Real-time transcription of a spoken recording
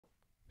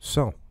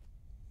So,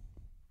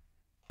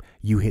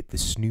 you hit the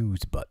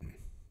snooze button.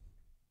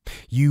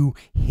 You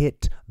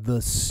hit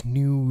the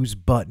snooze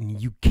button.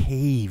 You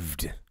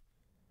caved.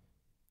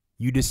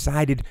 You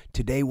decided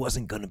today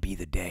wasn't going to be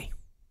the day.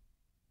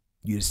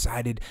 You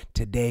decided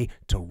today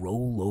to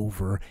roll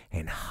over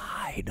and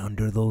hide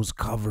under those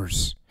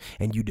covers.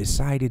 And you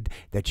decided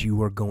that you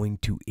were going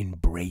to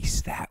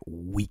embrace that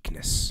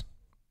weakness.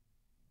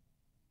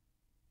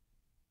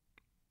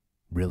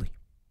 Really?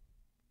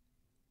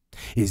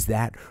 Is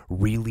that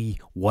really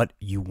what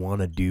you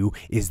want to do?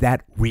 Is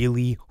that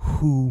really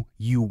who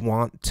you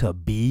want to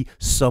be?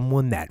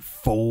 Someone that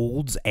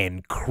folds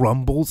and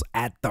crumbles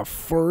at the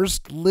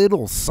first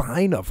little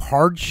sign of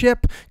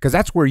hardship? Because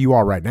that's where you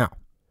are right now.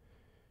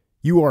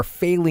 You are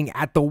failing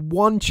at the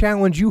one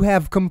challenge you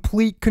have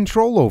complete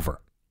control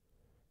over.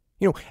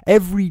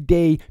 Every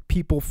day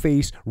people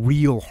face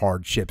real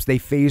hardships. They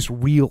face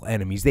real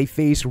enemies. They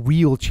face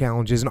real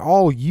challenges. And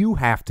all you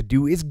have to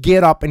do is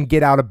get up and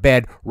get out of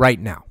bed right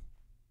now.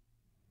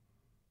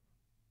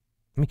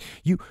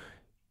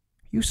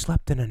 You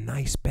slept in a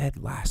nice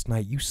bed last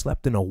night. You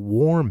slept in a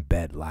warm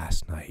bed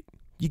last night.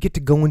 You get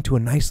to go into a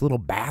nice little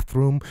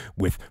bathroom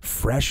with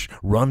fresh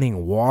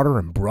running water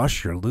and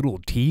brush your little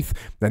teeth.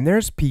 Then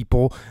there's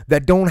people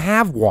that don't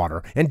have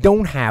water and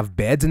don't have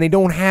beds and they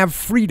don't have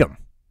freedom.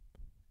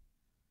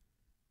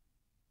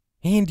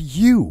 And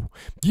you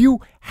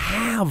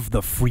have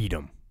the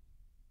freedom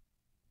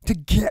to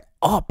get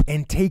up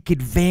and take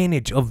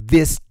advantage of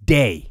this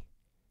day.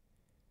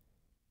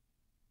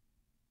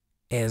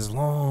 As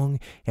long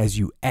as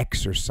you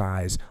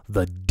exercise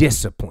the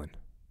discipline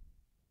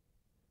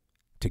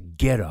to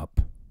get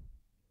up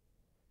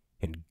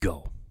and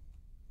go.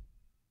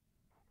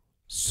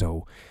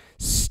 So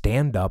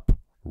stand up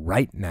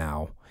right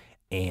now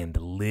and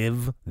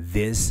live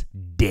this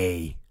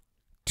day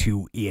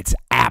to its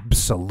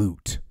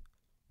absolute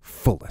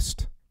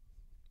fullest.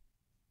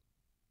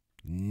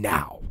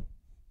 Now.